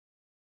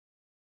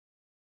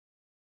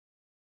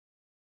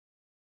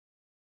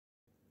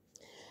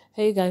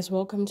Hey guys,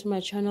 welcome to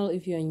my channel.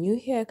 If you're new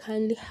here,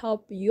 kindly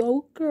help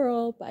your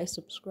girl by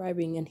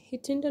subscribing and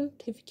hitting the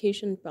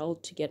notification bell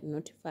to get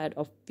notified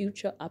of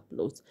future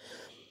uploads.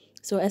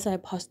 So as I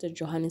passed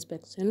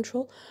Johannesburg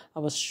Central,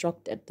 I was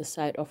shocked at the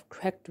sight of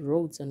cracked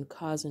roads and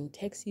cars and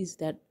taxis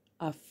that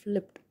are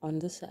flipped on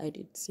the side.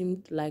 It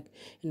seemed like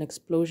an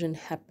explosion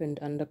happened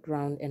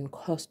underground and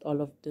caused all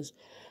of this.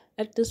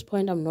 At this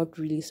point, I'm not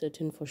really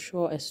certain for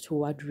sure as to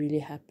what really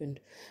happened.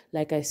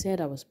 Like I said,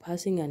 I was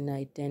passing and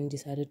I then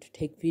decided to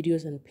take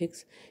videos and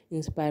pics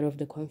in spite of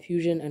the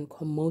confusion and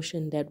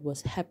commotion that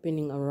was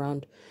happening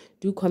around.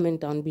 Do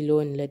comment down below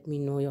and let me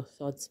know your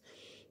thoughts.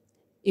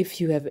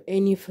 If you have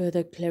any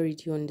further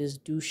clarity on this,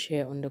 do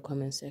share on the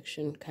comment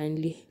section.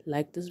 Kindly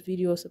like this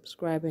video,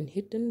 subscribe, and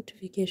hit the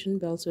notification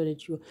bell so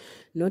that you're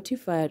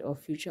notified of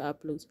future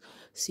uploads.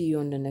 See you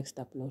on the next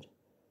upload.